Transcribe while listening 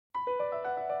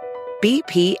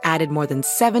BP added more than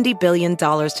 $70 billion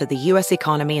to the U.S.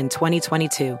 economy in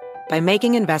 2022 by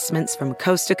making investments from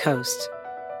coast to coast.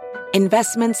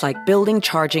 Investments like building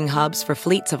charging hubs for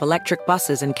fleets of electric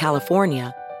buses in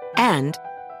California and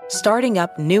starting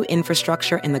up new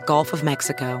infrastructure in the Gulf of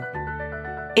Mexico.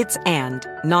 It's and,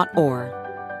 not or.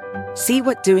 See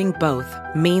what doing both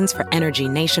means for energy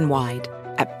nationwide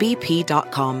at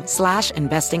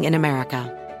bp.com/investing in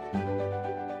America.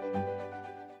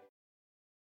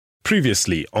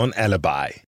 Previously on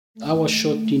Alibi. I was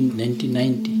shot in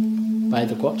 1990 by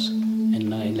the cops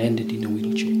and I landed in a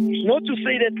wheelchair. Not to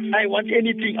say that I want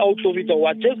anything out of it or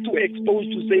what, just to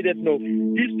expose to say that no,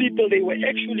 these people, they were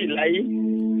actually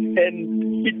lying,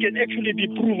 and it can actually be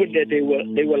proven that they were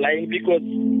lying because,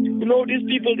 you know, these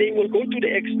people, they will go to the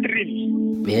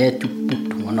extreme. They had to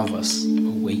put one of us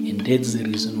away, and that's the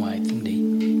reason why I think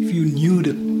if you knew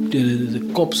the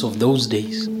cops of those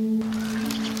days,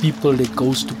 people that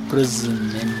goes to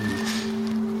prison and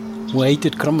who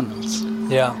hated criminals.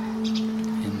 Yeah.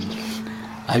 And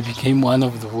I became one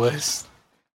of the worst.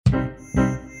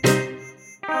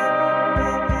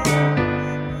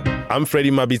 I'm Freddie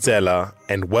Mabitsela,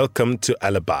 and welcome to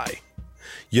Alibi.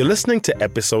 You're listening to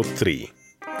episode 3.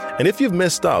 And if you've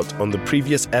missed out on the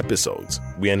previous episodes,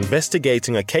 we are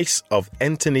investigating a case of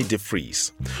Anthony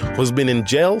DeVries, who's been in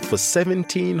jail for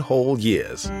 17 whole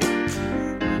years.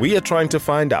 We are trying to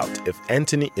find out if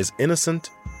Anthony is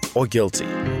innocent or guilty.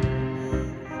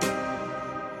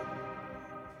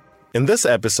 In this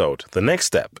episode, the next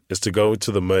step is to go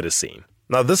to the murder scene.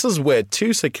 Now, this is where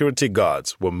 2 security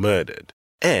guards were murdered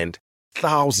and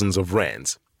thousands of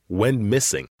rands went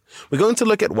missing. We're going to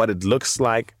look at what it looks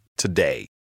like today.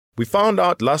 We found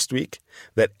out last week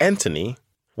that Anthony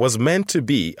was meant to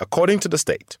be, according to the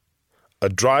state, a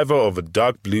driver of a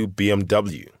dark blue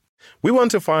BMW. We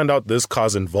want to find out this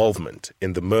car's involvement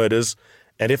in the murders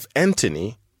and if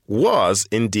Anthony was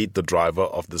indeed the driver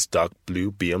of this dark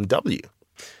blue BMW.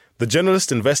 The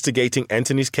journalist investigating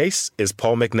Anthony's case is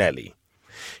Paul McNally.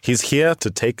 He's here to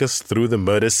take us through the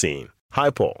murder scene. Hi,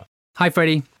 Paul. Hi,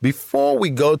 Freddie. Before we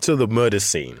go to the murder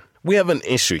scene, we have an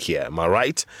issue here, am I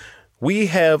right? We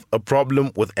have a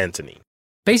problem with Anthony.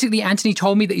 Basically, Anthony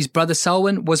told me that his brother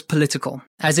Selwyn was political,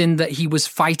 as in that he was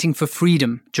fighting for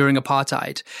freedom during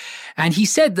apartheid. And he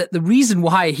said that the reason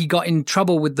why he got in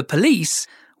trouble with the police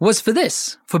was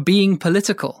for being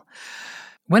political.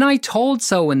 When I told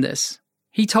Selwyn this,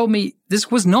 he told me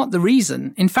this was not the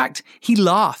reason. In fact, he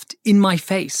laughed in my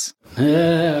face.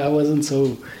 I wasn't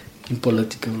so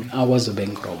political. I was a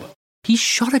bank robber. He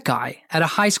shot a guy at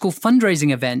a high school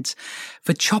fundraising event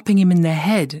for chopping him in the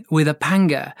head with a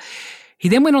panga. He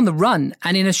then went on the run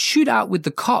and in a shootout with the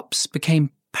cops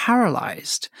became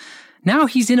paralyzed. Now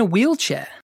he's in a wheelchair.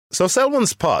 So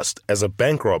Selwyn's past as a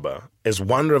bank robber is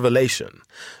one revelation.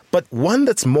 But one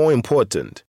that's more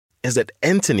important is that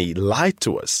Anthony lied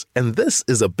to us, and this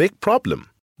is a big problem.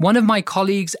 One of my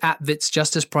colleagues at Wits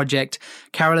Justice Project,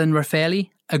 Carolyn Raffaeli,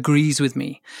 agrees with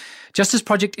me. Justice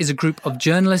Project is a group of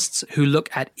journalists who look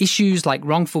at issues like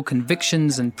wrongful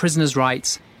convictions and prisoners'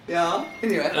 rights. Yeah,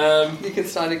 anyway, you can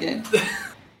start again.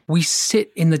 We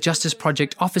sit in the Justice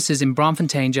Project offices in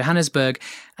Braamfontein, Johannesburg,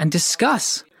 and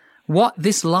discuss what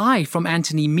this lie from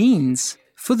Anthony means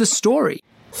for the story.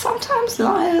 Sometimes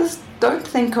liars don't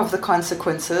think of the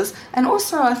consequences, and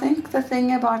also I think the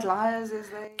thing about liars is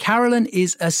Carolyn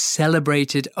is a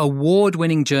celebrated,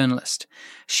 award-winning journalist.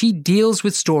 She deals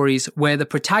with stories where the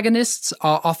protagonists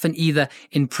are often either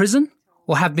in prison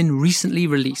or have been recently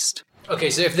released. Okay,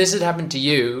 so if this had happened to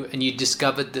you and you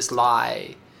discovered this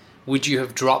lie, would you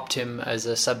have dropped him as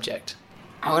a subject?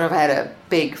 I would have had a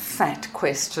big fat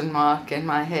question mark in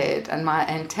my head and my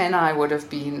antennae would have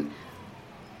been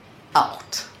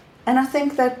out. And I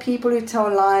think that people who tell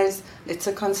lies, it's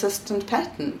a consistent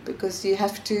pattern because you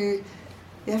have to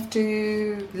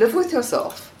live with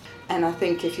yourself. And I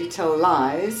think if you tell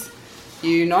lies,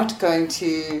 you're not going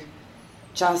to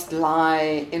just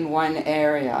lie in one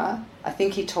area. I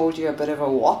think he told you a bit of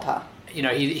a whopper. You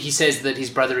know, he says that his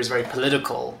brother is very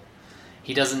political.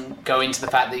 He doesn't go into the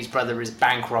fact that his brother is a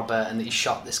bank robber and that he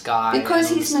shot this guy. Because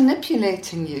he's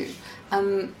manipulating you.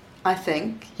 I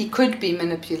think he could be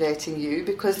manipulating you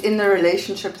because in the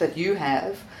relationship that you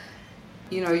have,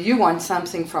 you know, you want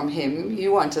something from him,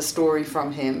 you want a story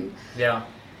from him. Yeah.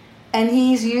 And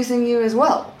he's using you as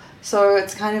well. So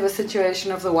it's kind of a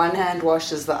situation of the one hand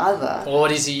washes the other. Well,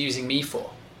 what is he using me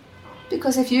for?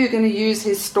 Because if you're going to use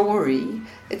his story,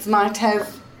 it might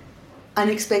have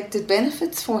unexpected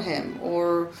benefits for him,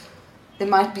 or there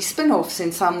might be spin-offs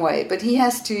in some way. But he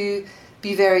has to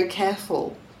be very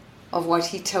careful of what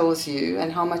he tells you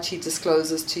and how much he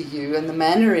discloses to you and the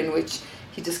manner in which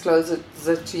he discloses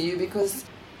it to you because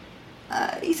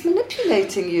he's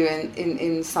manipulating you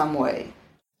in some way.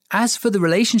 As for the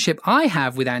relationship I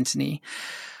have with Anthony,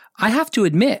 I have to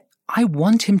admit, I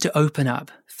want him to open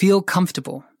up, feel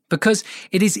comfortable, because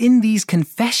it is in these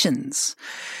confessions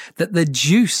that the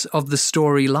juice of the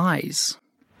story lies.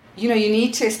 You know, you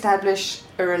need to establish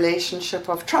a relationship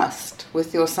of trust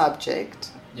with your subject.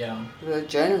 Yeah. The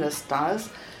journalist does.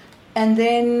 And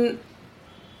then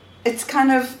it's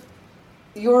kind of,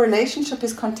 your relationship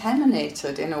is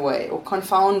contaminated in a way, or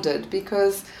confounded,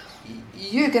 because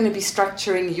you're going to be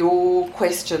structuring your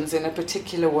questions in a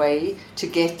particular way to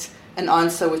get an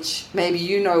answer which maybe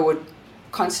you know would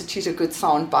constitute a good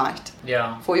sound bite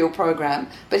for your program.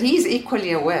 But he's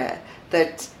equally aware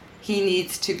that he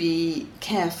needs to be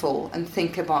careful and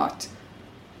think about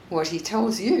what he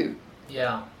tells you.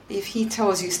 Yeah. If he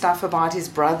tells you stuff about his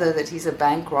brother, that he's a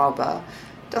bank robber,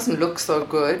 it doesn't look so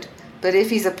good. But if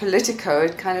he's a politico,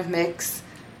 it kind of makes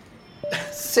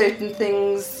certain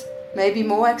things maybe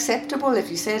more acceptable. If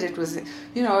you said it was,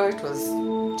 you know, it was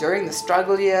during the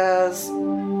struggle years,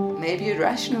 maybe you'd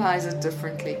rationalize it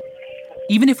differently.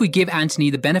 Even if we give Anthony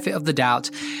the benefit of the doubt,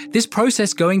 this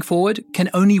process going forward can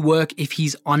only work if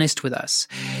he's honest with us.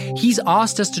 He's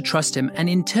asked us to trust him, and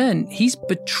in turn, he's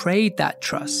betrayed that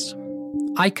trust.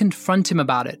 I confront him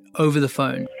about it over the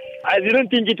phone. I didn't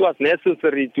think it was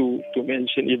necessary to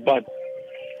mention it, but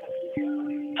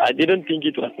I didn't think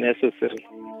it was necessary.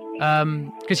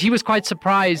 Because he was quite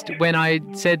surprised when I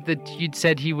said that you'd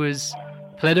said he was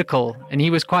political, and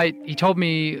he told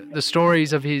me the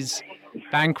stories of his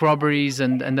bank robberies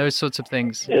and those sorts of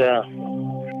things. Yeah.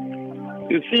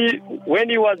 You see, when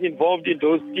he was involved in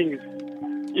those things,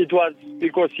 it was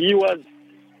because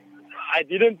I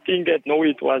didn't think that, no,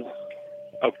 it was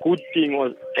a good thing or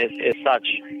as such.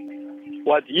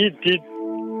 What he did,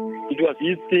 it was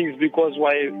his things, because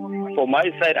for my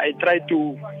side, I tried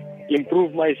to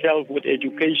improve myself with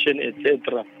education,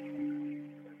 etc.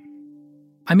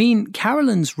 I mean,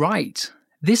 Carolyn's right.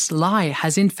 This lie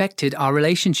has infected our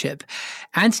relationship.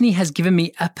 Anthony has given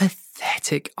me a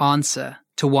pathetic answer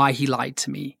to why he lied to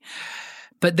me.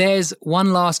 But there's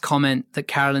one last comment that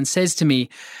Carolyn says to me,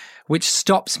 which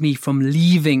stops me from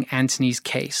leaving Anthony's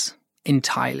case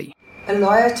entirely. A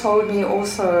lawyer told me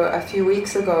also a few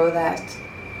weeks ago that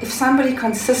if somebody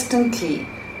consistently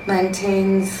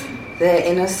maintains their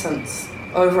innocence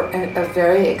over a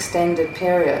very extended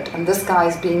period, and this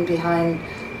guy's been behind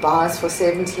bars for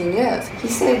 17 years, he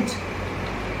said,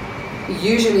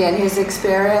 usually in his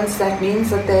experience, that means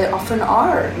that they often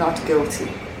are not guilty.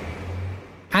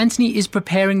 Anthony is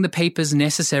preparing the papers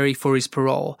necessary for his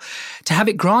parole. To have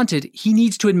it granted, he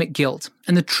needs to admit guilt.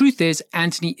 And the truth is,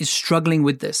 Anthony is struggling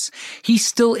with this. He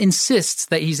still insists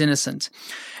that he's innocent.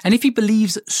 And if he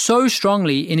believes so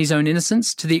strongly in his own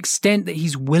innocence to the extent that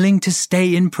he's willing to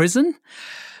stay in prison,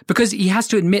 because he has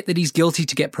to admit that he's guilty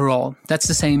to get parole, that's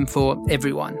the same for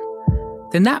everyone,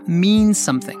 then that means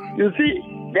something. You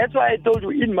see, that's why I told you,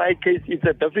 in my case, it's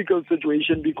a difficult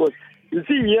situation, because you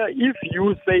see here, if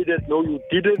you say that, no, you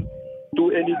didn't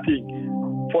do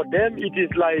anything, for them it is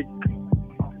like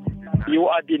you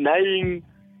are denying,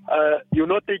 you're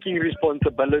not taking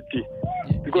responsibility.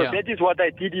 Because that is what I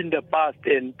did in the past,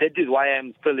 and that is why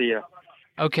I'm still here.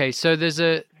 Okay, so there's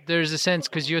a sense,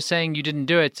 because you're saying you didn't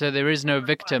do it, so there is no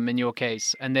victim in your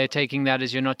case, and they're taking that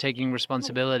as you're not taking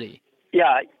responsibility.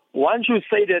 Yeah, once you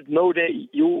say that, no,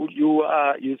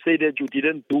 you say that you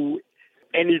didn't do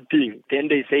anything, then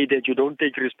they say that you don't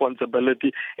take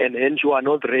responsibility, and hence you are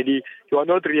not ready, you are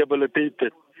not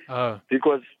rehabilitated. Oh.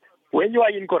 Because when you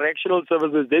are in correctional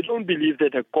services, they don't believe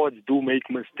that the courts do make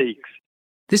mistakes.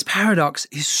 This paradox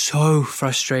is so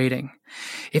frustrating.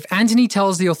 If Anthony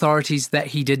tells the authorities that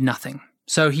he did nothing,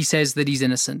 so he says that he's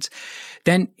innocent,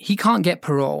 then he can't get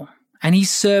parole, and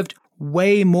he's served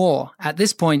way more at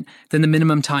this point than the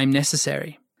minimum time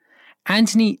necessary.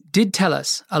 Anthony did tell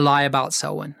us a lie about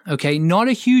Selwyn, okay? Not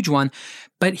a huge one,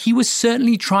 but he was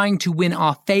certainly trying to win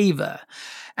our favor,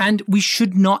 and we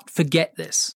should not forget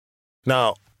this.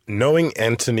 Now, knowing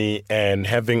Anthony and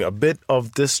having a bit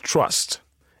of distrust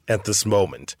at this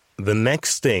moment, the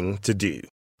next thing to do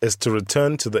is to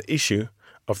return to the issue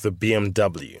of the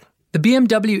BMW. The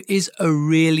BMW is a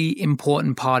really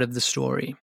important part of the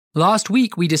story. Last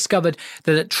week, we discovered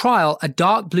that at trial, a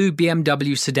dark blue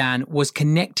BMW sedan was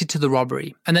connected to the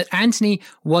robbery, and that Anthony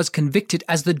was convicted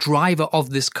as the driver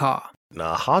of this car.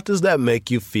 Now, how does that make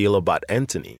you feel about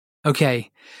Anthony?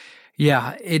 Okay,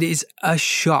 yeah, it is a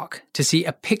shock to see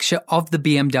a picture of the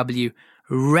BMW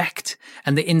wrecked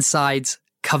and the insides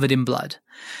covered in blood.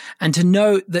 And to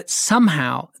know that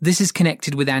somehow this is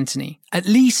connected with Anthony, at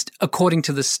least according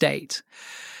to the state.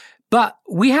 But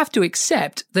we have to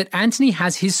accept that Anthony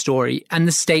has his story and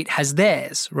the state has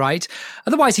theirs, right?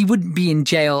 Otherwise, he wouldn't be in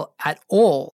jail at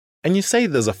all. And you say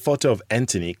there's a photo of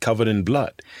Anthony covered in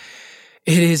blood.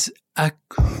 It is a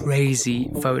crazy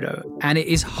photo, and it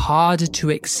is harder to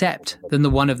accept than the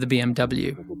one of the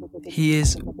BMW. He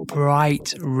is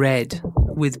bright red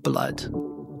with blood.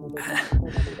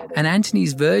 And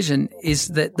Anthony's version is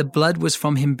that the blood was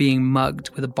from him being mugged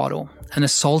with a bottle and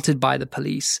assaulted by the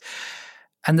police.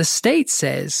 And the state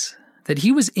says that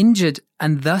he was injured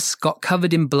and thus got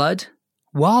covered in blood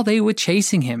while they were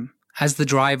chasing him as the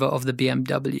driver of the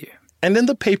BMW. And in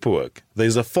the paperwork,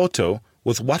 there's a photo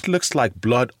with what looks like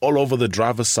blood all over the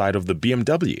driver's side of the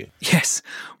BMW. Yes,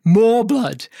 more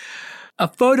blood. A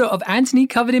photo of Anthony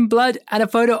covered in blood and a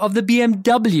photo of the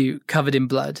BMW covered in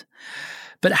blood.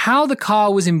 But how the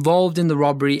car was involved in the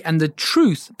robbery and the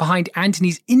truth behind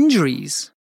Anthony's injuries,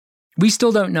 we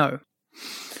still don't know.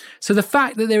 So the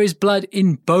fact that there is blood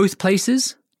in both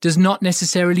places does not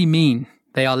necessarily mean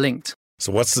they are linked.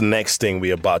 So what's the next thing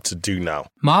we're about to do now?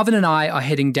 Marvin and I are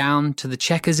heading down to the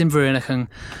Checkers in Vereeniging,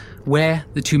 where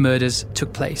the two murders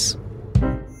took place.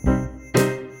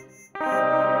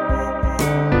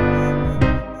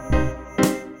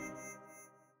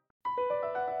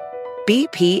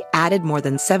 BP added more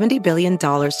than $70 billion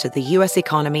to the U.S.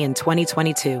 economy in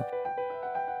 2022.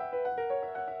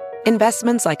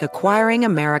 Investments like acquiring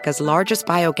America's largest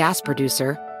biogas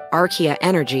producer, Archaea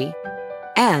Energy,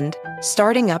 and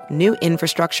starting up new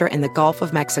infrastructure in the Gulf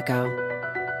of Mexico.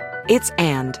 It's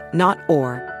and, not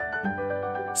or.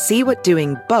 See what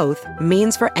doing both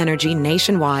means for energy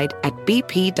nationwide at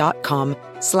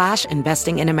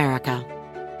bp.com/investing in America.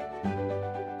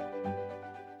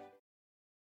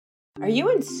 Are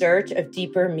you in search of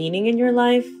deeper meaning in your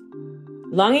life?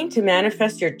 Longing to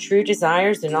manifest your true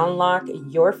desires and unlock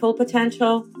your full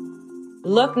potential?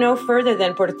 Look no further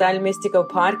than Portal Místico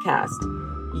podcast,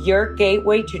 your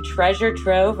gateway to treasure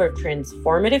trove of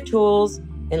transformative tools,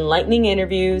 enlightening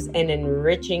interviews, and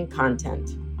enriching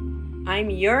content.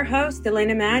 I'm your host,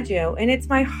 Elena Maggio, and it's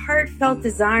my heartfelt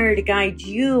desire to guide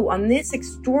you on this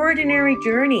extraordinary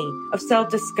journey of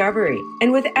self-discovery.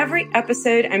 And with every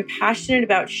episode, I'm passionate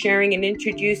about sharing and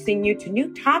introducing you to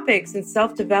new topics in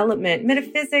self-development,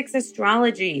 metaphysics,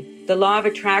 astrology, the law of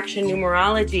attraction,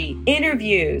 numerology,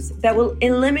 interviews that will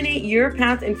eliminate your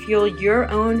path and fuel your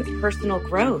own personal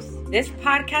growth. This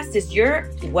podcast is your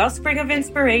wellspring of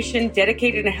inspiration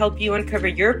dedicated to help you uncover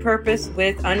your purpose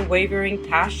with unwavering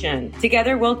passion.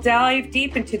 Together, we'll dive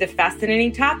deep into the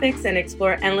fascinating topics and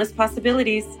explore endless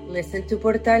possibilities. Listen to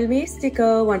Portal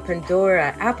Místico on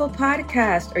Pandora, Apple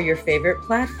Podcast, or your favorite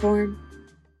platform.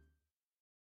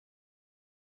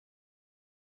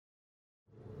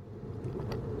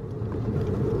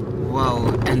 Wow,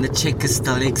 and the Checkers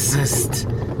still exist.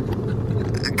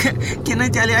 Can I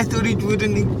tell you, I thought it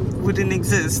wouldn't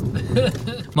exist.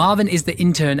 Marvin is the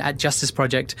intern at Justice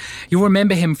Project. You'll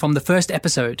remember him from the first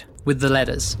episode with the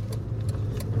letters.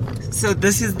 So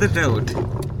this is the road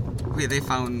where they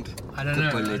found the bullets. I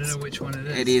don't know which one it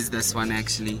is. It is this one,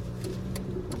 actually.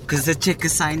 Because the checker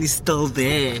sign is still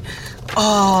there.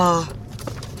 Oh!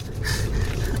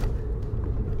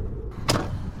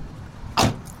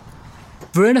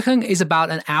 Vereeniging is about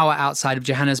an hour outside of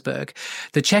Johannesburg.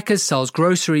 The Checkers sells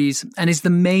groceries and is the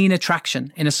main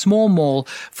attraction in a small mall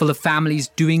full of families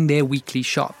doing their weekly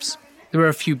shops. There are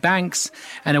a few banks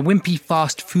and a wimpy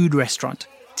fast food restaurant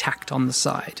tacked on the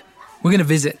side. We're going to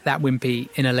visit that wimpy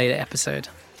in a later episode.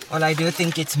 Well, I do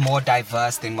think it's more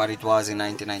diverse than what it was in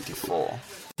 1994.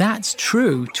 That's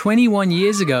true. 21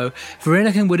 years ago,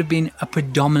 Vereeniging would have been a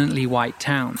predominantly white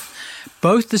town.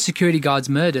 Both the security guards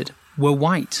murdered were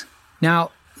white.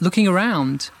 Now, looking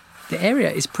around, the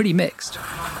area is pretty mixed.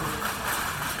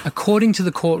 According to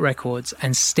the court records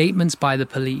and statements by the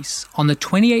police, on the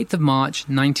 28th of March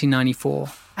 1994,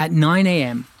 at 9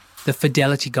 a.m., the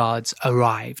Fidelity Guards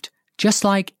arrived, just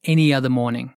like any other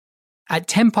morning. At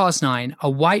 9:10, a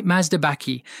white Mazda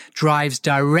Bakkie drives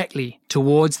directly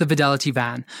towards the Fidelity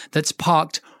van that's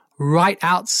parked right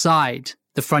outside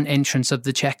the front entrance of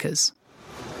the Checkers.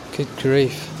 Good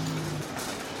grief.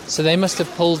 So they must have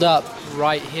pulled up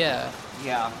right here.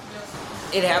 Yeah.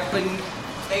 It happened,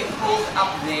 they pulled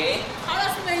up there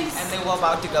and they were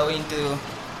about to go into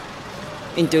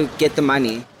get the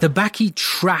money. The Bakkie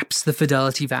traps the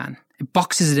Fidelity van. It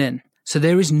boxes it in, so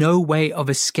there is no way of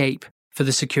escape for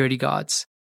the security guards.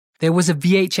 There was a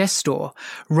VHS store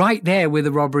right there where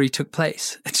the robbery took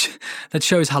place. That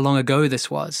shows how long ago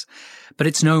this was. But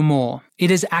it's no more. It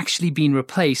has actually been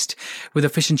replaced with a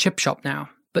fish and chip shop now.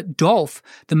 But Dolph,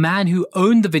 the man who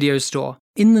owned the video store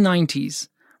in the 90s,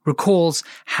 recalls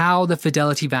how the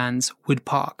Fidelity vans would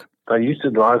park. So I used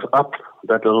to drive up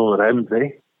that little ramp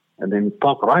there and then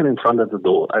park right in front of the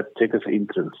door at Checkers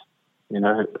entrance,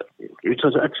 which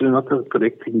was actually not the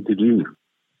correct thing to do.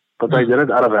 But I did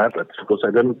it out of habit because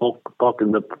I didn't park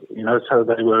in the, so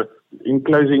they were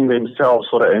enclosing themselves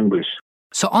for an ambush.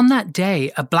 So on that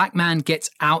day, a black man gets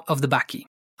out of the bakkie.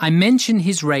 I mention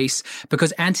his race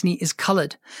because Anthony is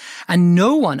coloured, and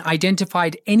no one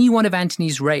identified anyone of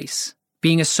Anthony's race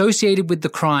being associated with the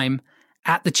crime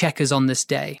at the Checkers on this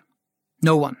day.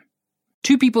 No one.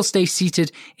 2 people stay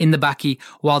seated in the bakkie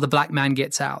while the black man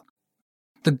gets out.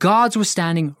 The guards were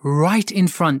standing right in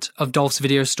front of Dolph's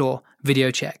video store,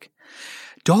 Video Check.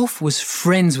 Dolph was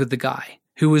friends with the guy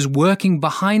who was working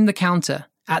behind the counter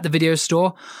at the video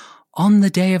store on the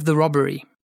day of the robbery.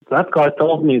 That guy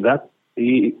told me that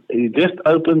he just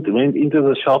went into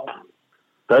the shop.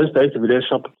 Those days the video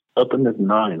shop opened at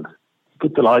 9.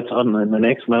 Put the lights on, and the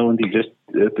next moment he just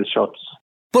heard the shots.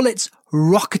 Bullets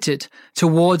rocketed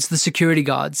towards the security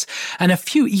guards, and a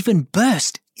few even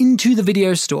burst into the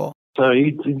video store. So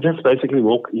he just basically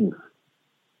walked in,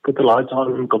 put the lights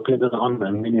on, computers on,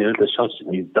 and then he heard the shots,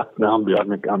 and he ducked down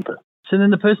behind the counter. So then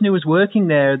the person who was working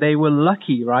there, they were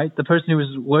lucky, right? The person who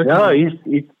was working...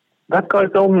 Yeah, that guy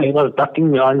told me he was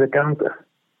ducking behind the counter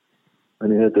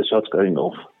when he heard the shots going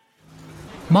off.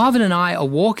 Marvin and I are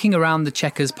walking around the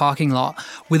Checkers parking lot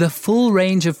with a full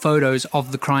range of photos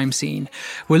of the crime scene.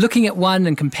 We're looking at one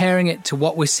and comparing it to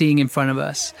what we're seeing in front of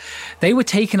us. They were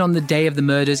taken on the day of the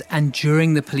murders and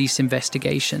during the police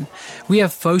investigation. We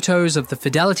have photos of the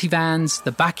Fidelity vans,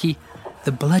 the bakkie,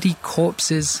 the bloody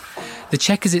corpses, the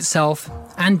Checkers itself,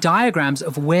 and diagrams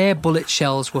of where bullet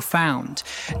shells were found.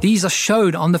 These are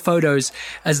shown on the photos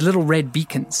as little red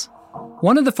beacons.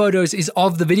 One of the photos is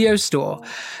of the video store,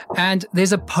 and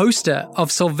there's a poster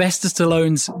of Sylvester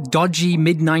Stallone's dodgy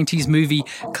mid-90s movie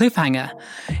Cliffhanger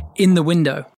in the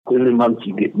window. Every month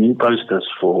you get new posters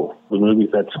for the movies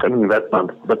that's coming that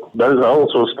month, but those are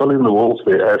also still in the walls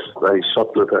there as they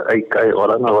shot with an AK, or I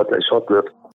don't know what they shot with.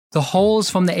 The holes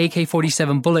from the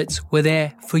AK-47 bullets were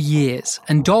there for years,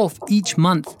 and Dolph each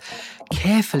month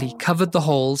carefully covered the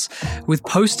holes with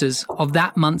posters of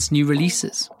that month's new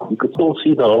releases. You could still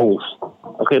see the holes.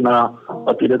 Okay, now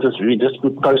what we did is we just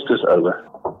put posters over.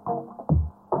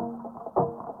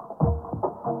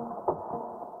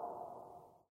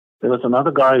 There was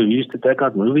another guy who used to take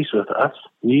out movies with us.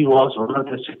 He was one of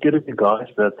the security guys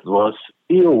that was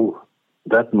ill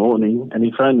that morning, and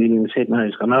he phoned in and said, no,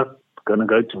 he's going to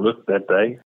go to work that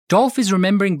day. Dolph is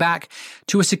remembering back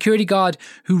to a security guard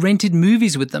who rented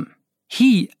movies with them.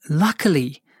 He,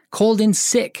 luckily, called in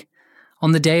sick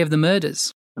on the day of the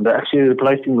murders. And they actually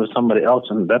replaced him with somebody else,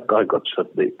 and that guy got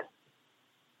shot dead.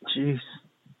 Jeez.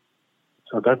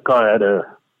 So that guy had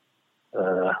a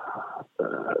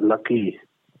lucky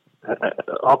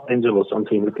archangel or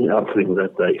something looking out for him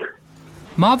that day.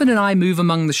 Marvin and I move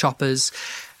among the shoppers,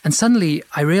 and suddenly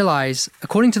I realize,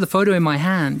 according to the photo in my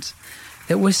hand,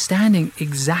 that we're standing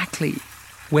exactly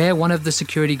where one of the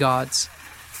security guards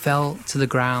fell to the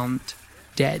ground,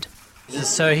 dead.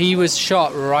 So he was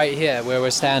shot right here where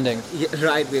we're standing? Yeah,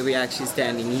 right where we're actually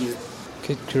standing here.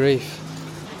 Good grief.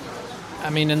 I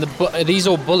mean, are these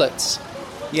all bullets?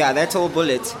 Yeah, that's all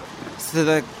bullets. So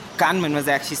the gunman was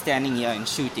actually standing here and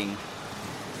shooting.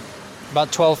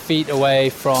 About 12 feet away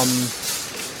from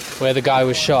where the guy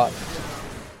was shot.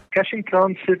 Cash in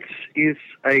transit is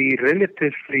a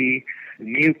relatively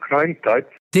new crime type.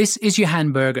 This is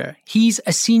Johan Berger. He's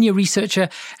a senior researcher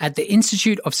at the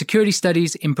Institute of Security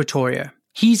Studies in Pretoria.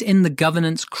 He's in the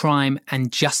Governance, Crime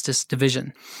and Justice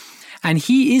Division. And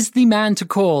he is the man to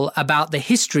call about the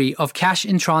history of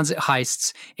cash-in-transit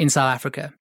heists in South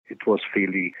Africa. It was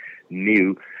fairly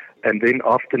new. And then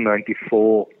after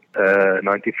 94,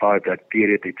 95, that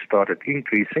period, it started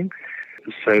increasing.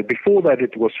 So before that,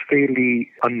 it was fairly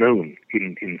unknown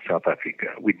in South Africa.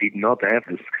 We did not have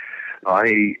this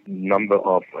high number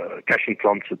of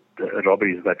cash-in-transit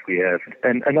robberies that we have.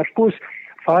 And of course,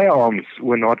 firearms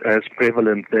were not as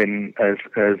prevalent then as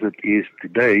it is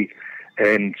today.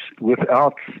 And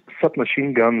without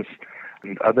submachine guns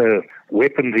and other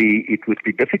weaponry, it would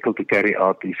be difficult to carry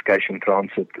out these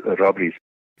cash-in-transit robberies.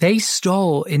 They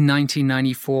stole in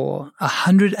 1994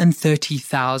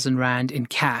 130,000 rand in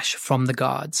cash from the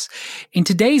guards. In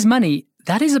today's money,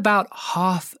 that is about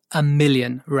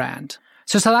 500,000 rand.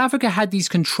 So South Africa had these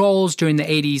controls during the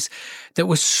 80s that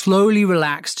were slowly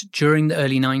relaxed during the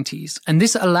early 90s. And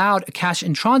this allowed a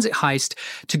cash-in-transit heist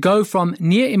to go from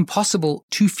near impossible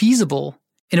to feasible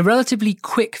in a relatively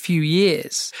quick few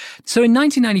years. So in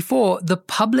 1994, the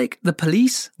public, the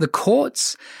police, the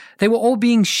courts, they were all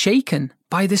being shaken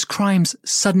by this crime's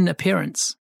sudden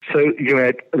appearance. So you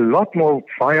had a lot more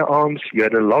firearms, you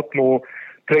had a lot more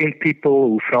trained people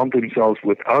who found themselves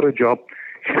without a job,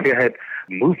 you had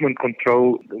movement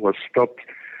control was stopped,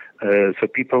 so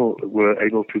people were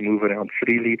able to move around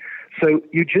freely. So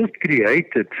you just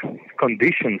created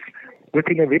conditions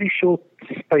within a very short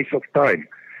space of time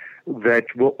that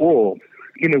were all,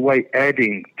 in a way,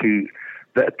 adding to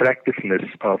the attractiveness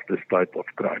of this type of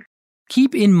crime.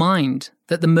 Keep in mind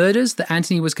that the murders that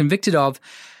Anthony was convicted of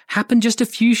happened just a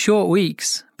few short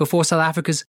weeks before South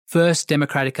Africa's first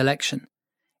democratic election.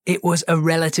 It was a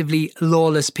relatively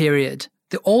lawless period.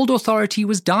 The old authority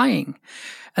was dying,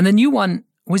 and the new one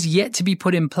was yet to be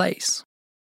put in place.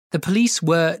 The police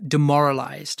were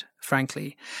demoralized,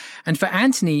 frankly. And for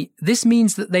Anthony, this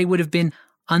means that they would have been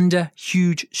under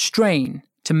huge strain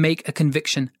to make a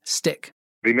conviction stick.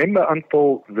 Remember,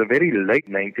 until the very late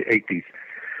 1980s,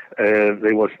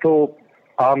 there was still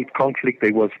armed conflict.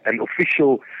 There was an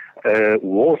official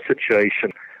war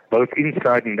situation, both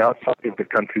inside and outside of the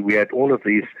country. We had all of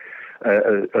these.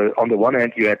 On the one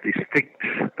hand, you had these strict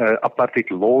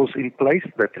apartheid laws in place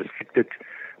that restricted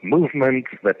movement,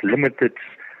 that limited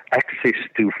access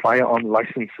to firearm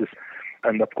licenses.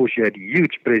 And of course, you had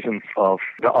huge presence of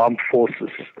the armed forces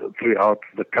throughout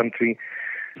the country.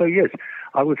 So yes,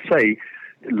 I would say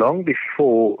long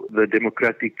before the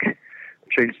democratic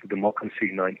change to democracy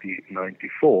in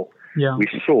 1994, we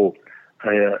saw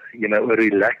a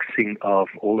relaxing of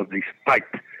all of these tight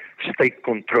state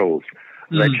controls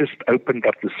that just opened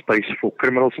up the space for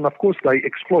criminals. And of course, they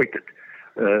exploited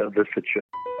the situation.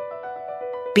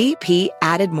 BP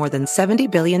added more than $70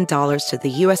 billion to the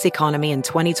U.S. economy in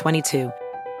 2022.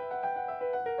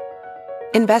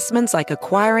 Investments like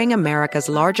acquiring America's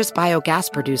largest biogas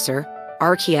producer,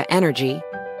 Archaea Energy,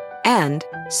 and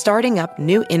starting up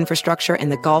new infrastructure in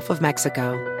the Gulf of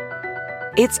Mexico.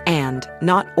 It's and,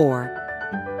 not or.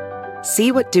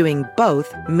 See what doing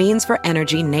both means for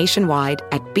energy nationwide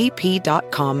at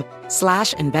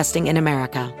bp.com/investing in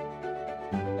America.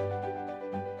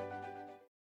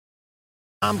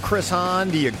 I'm Chris Hahn,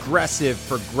 the Aggressive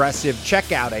Progressive.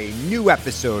 Check out a new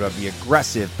episode of the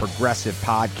Aggressive Progressive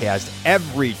podcast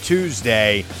every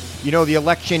Tuesday. You know, the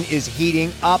election is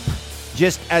heating up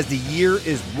just as the year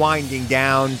is winding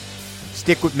down.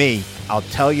 Stick with me. I'll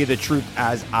tell you the truth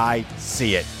as I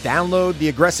see it. Download the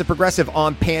Aggressive Progressive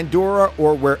on Pandora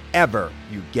or wherever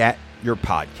you get your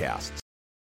podcasts.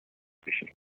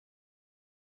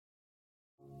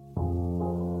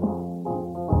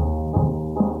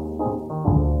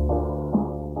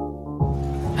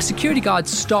 A security guard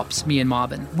stops me and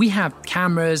Marvin. We have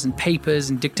cameras and papers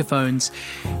and dictaphones.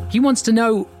 He wants to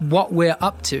know what we're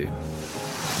up to.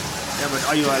 Yeah, but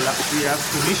are you allowed? Do you have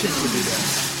permission to do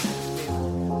that?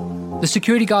 The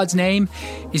security guard's name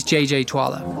is JJ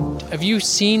Twala. Have you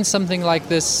seen something like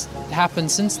this happen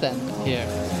since then here?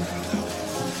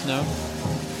 No?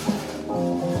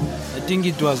 I think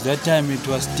it was that time, it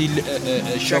was still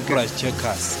Shoprite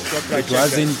Checkers. It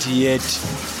wasn't yet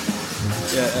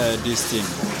this thing.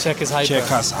 Checkers Hyper.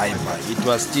 Checkers Hyper. It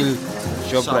was still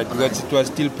Shoprite because it was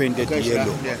still painted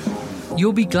yellow.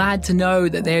 You'll be glad to know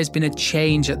that there's been a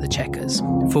change at the Checkers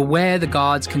for where the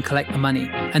guards can collect the money.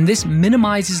 And this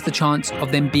minimizes the chance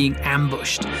of them being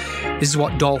ambushed. This is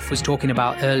what Dolph was talking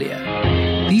about earlier.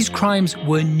 These crimes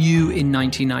were new in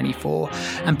 1994,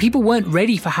 and people weren't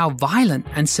ready for how violent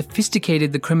and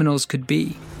sophisticated the criminals could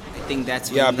be. I think that's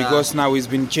because now it's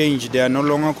been changed. They are no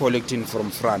longer collecting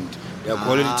from front. They are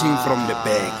collecting from the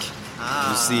back.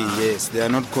 You see, yes. They are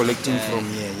not collecting from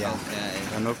here, They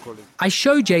are not collecting. I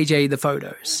show JJ the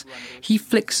photos. He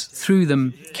flicks through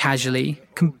them casually,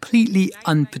 completely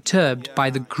unperturbed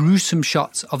by the gruesome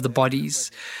shots of the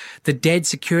bodies. The dead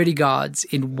security guards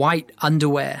in white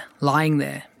underwear lying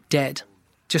there, dead.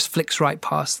 Just flicks right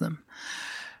past them.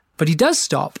 But he does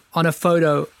stop on a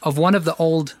photo of one of the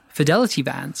old Fidelity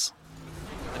vans.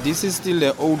 This is still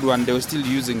the old one. They were still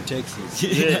using taxis.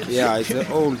 Yeah, it's an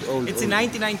old. It's in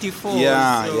 1994.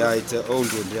 Yeah, it's an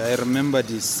old one. I remember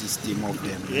this system of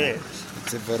them. Yes.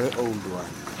 It's a very old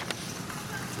one.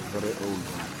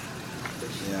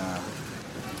 Yeah.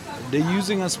 They're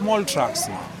using a small trucks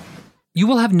now. You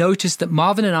will have noticed that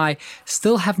Marvin and I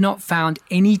still have not found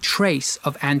any trace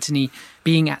of Anthony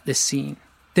being at this scene.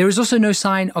 There is also no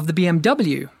sign of the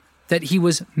BMW that he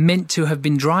was meant to have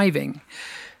been driving.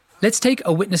 Let's take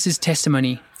a witness's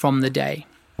testimony from the day.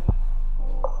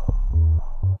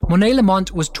 Monet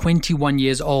Lamont was 21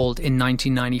 years old in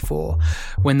 1994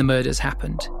 when the murders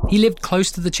happened. He lived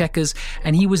close to the Checkers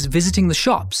and he was visiting the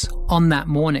shops on that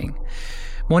morning.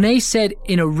 Monet said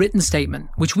in a written statement,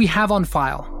 which we have on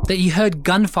file, that he heard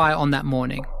gunfire on that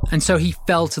morning, and so he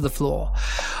fell to the floor.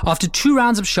 After 2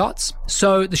 rounds of shots,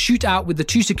 so the shootout with the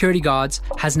 2 security guards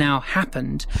has now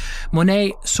happened,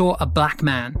 Monet saw a black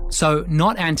man, so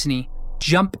not Anthony,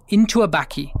 jump into a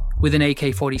bakkie with an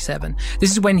AK-47.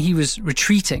 This is when he was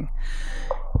retreating.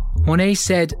 Monet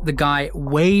said the guy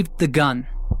waved the gun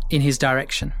in his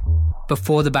direction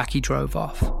before the bakkie drove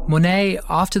off. Monet,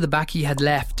 after the bakkie had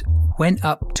left, went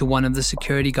up to one of the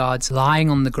security guards lying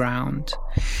on the ground.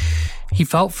 He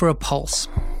felt for a pulse,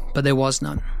 but there was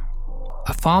none.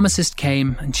 A pharmacist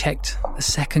came and checked the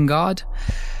second guard.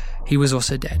 He was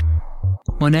also dead.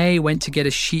 Monet went to get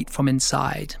a sheet from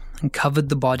inside and covered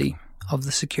the body of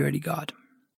the security guard.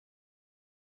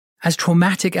 As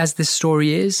traumatic as this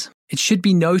story is, it should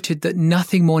be noted that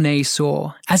nothing Monet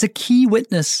saw as a key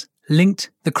witness linked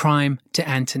the crime to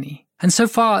Anthony. And so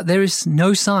far, there is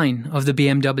no sign of the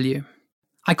BMW.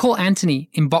 I call Anthony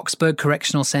in Boksburg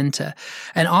Correctional Center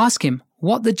and ask him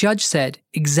what the judge said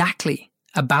exactly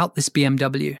about this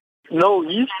BMW. No,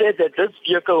 he said that this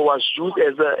vehicle was used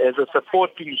as a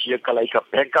supporting vehicle, like a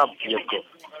backup vehicle.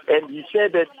 And he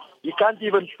said that he can't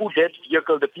even put that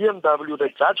vehicle, the BMW, the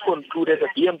judge concluded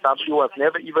the BMW was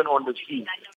never even on the scene.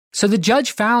 So the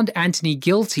judge found Anthony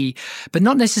guilty, but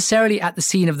not necessarily at the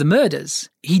scene of the murders.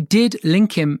 He did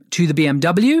link him to the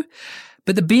BMW,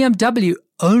 but the BMW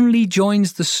only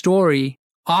joins the story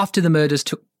after the murders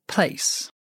took place.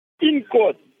 In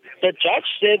court, the judge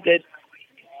said that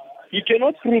he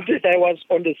cannot prove that I was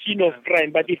on the scene of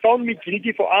crime, but he found me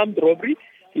guilty for armed robbery.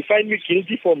 He found me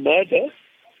guilty for murder,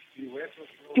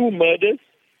 2 murders.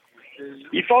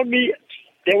 He found me,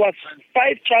 there was 5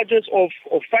 charges of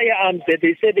firearms that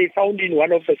they said they found in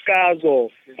one of the cars or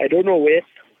I don't know where.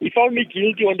 He found me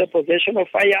guilty on the possession of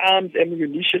firearms,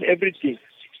 ammunition, everything.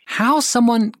 How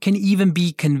someone can even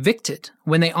be convicted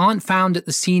when they aren't found at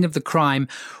the scene of the crime,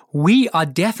 we are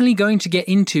definitely going to get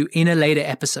into in a later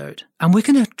episode. And we're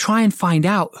going to try and find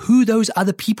out who those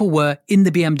other people were in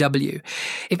the BMW.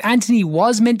 If Anthony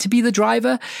was meant to be the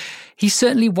driver, he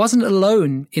certainly wasn't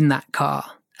alone in that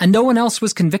car, and no one else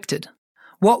was convicted.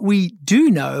 What we do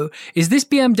know is this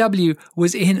BMW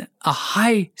was in a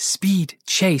high-speed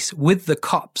chase with the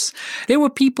cops. There were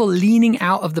people leaning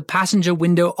out of the passenger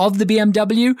window of the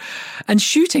BMW and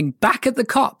shooting back at the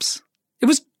cops. It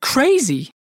was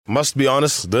crazy. Must be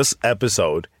honest, this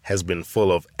episode has been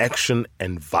full of action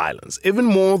and violence, even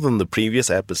more than the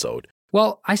previous episode.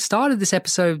 Well, I started this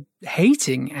episode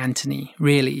hating Anthony,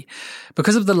 really,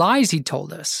 because of the lies he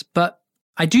told us, but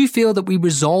I do feel that we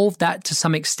resolved that to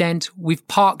some extent. We've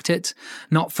parked it,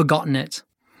 not forgotten it.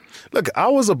 Look, I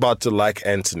was about to like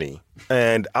Anthony,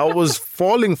 and I was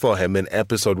falling for him in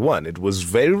episode 1. It was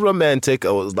very romantic.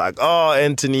 I was like, oh,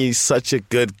 Anthony's such a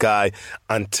good guy,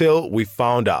 until we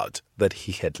found out that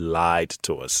he had lied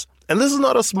to us. And this is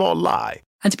not a small lie.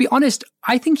 And to be honest,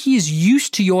 I think he is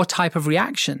used to your type of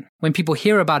reaction when people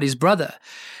hear about his brother.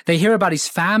 They hear about his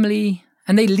family,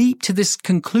 and they leap to this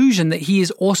conclusion that he is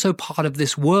also part of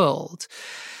this world.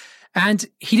 And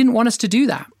he didn't want us to do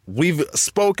that. We've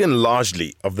spoken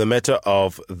largely of the matter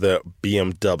of the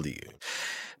BMW.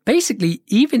 Basically,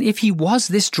 even if he was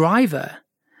this driver,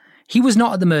 he was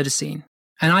not at the murder scene.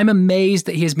 And I'm amazed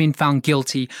that he has been found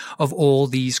guilty of all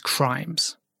these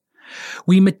crimes.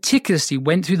 We meticulously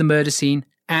went through the murder scene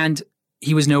and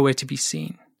he was nowhere to be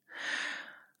seen.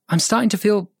 I'm starting to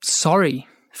feel sorry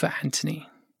for Anthony.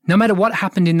 No matter what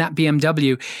happened in that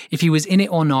BMW, if he was in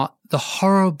it or not, the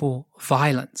horrible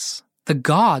violence, the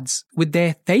guards with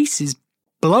their faces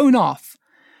blown off,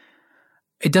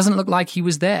 it doesn't look like he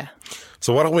was there.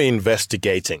 So what are we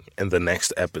investigating in the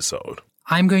next episode?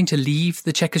 I'm going to leave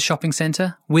the Checkers shopping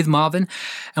center with Marvin,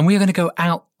 and we are going to go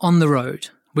out on the road.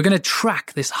 We're going to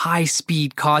track this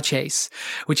high-speed car chase,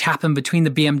 which happened between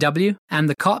the BMW and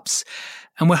the cops,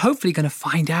 and we're hopefully going to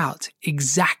find out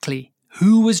exactly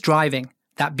who was driving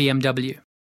that BMW.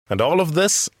 And all of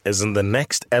this is in the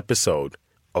next episode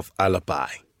of Alibi.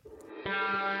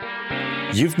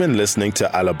 You've been listening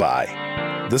to Alibi.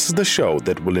 This is the show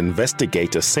that will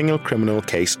investigate a single criminal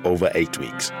case over 8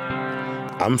 weeks.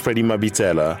 I'm Freddie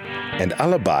Mabitela, and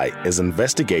Alibi is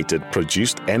investigated,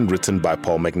 produced, and written by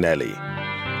Paul McNally.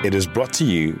 It is brought to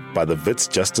you by the Wits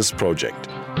Justice Project,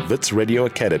 Wits Radio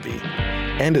Academy,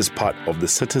 and is part of the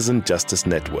Citizen Justice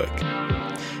Network.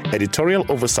 Editorial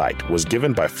oversight was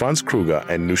given by Franz Kruger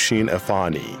and Nushin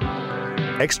Afani.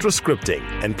 Extra scripting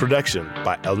and production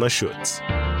by Elna Schutz.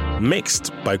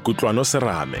 Mixed by Kutlwano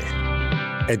Serame.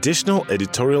 Additional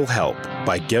editorial help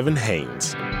by Gavin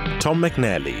Haynes, Tom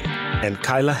McNally, and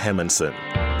Kyla Hermanson.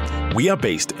 We are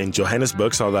based in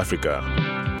Johannesburg, South Africa.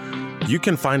 You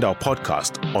can find our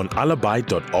podcast on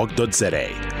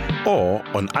alibi.org.za or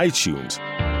on iTunes.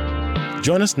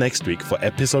 Join us next week for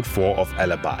episode 4 of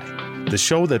Alibi, the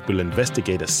show that will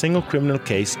investigate a single criminal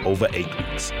case over 8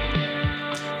 weeks.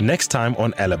 Next time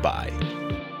on Alibi.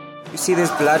 You see this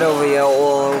blood over here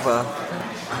all over.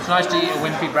 It's nice to eat a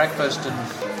wimpy breakfast and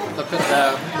look at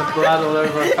the blood all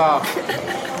over a car.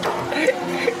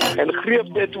 And Grief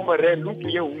said to Maren, look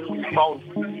here who we found,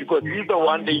 because he's the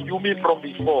one they knew me from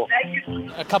before.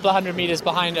 A couple of 100 meters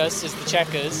behind us is the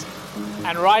Checkers,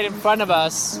 and right in front of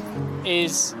us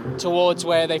is towards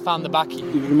where they found the Bakkie.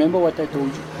 You remember what I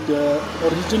told you? The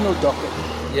original docket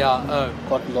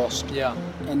got lost. Yeah.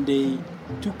 And they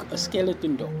took a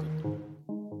skeleton docket.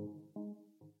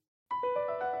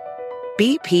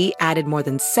 BP added more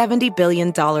than $70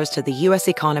 billion to the U.S.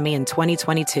 economy in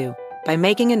 2022 by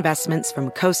making investments from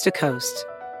coast to coast.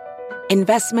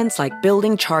 Investments like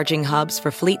building charging hubs for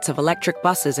fleets of electric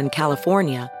buses in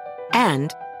California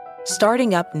and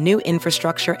starting up new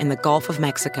infrastructure in the Gulf of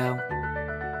Mexico.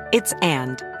 It's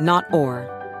and, not or.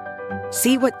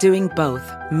 See what doing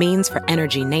both means for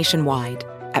energy nationwide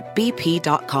at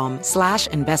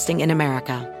bp.com/investing in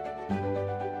America.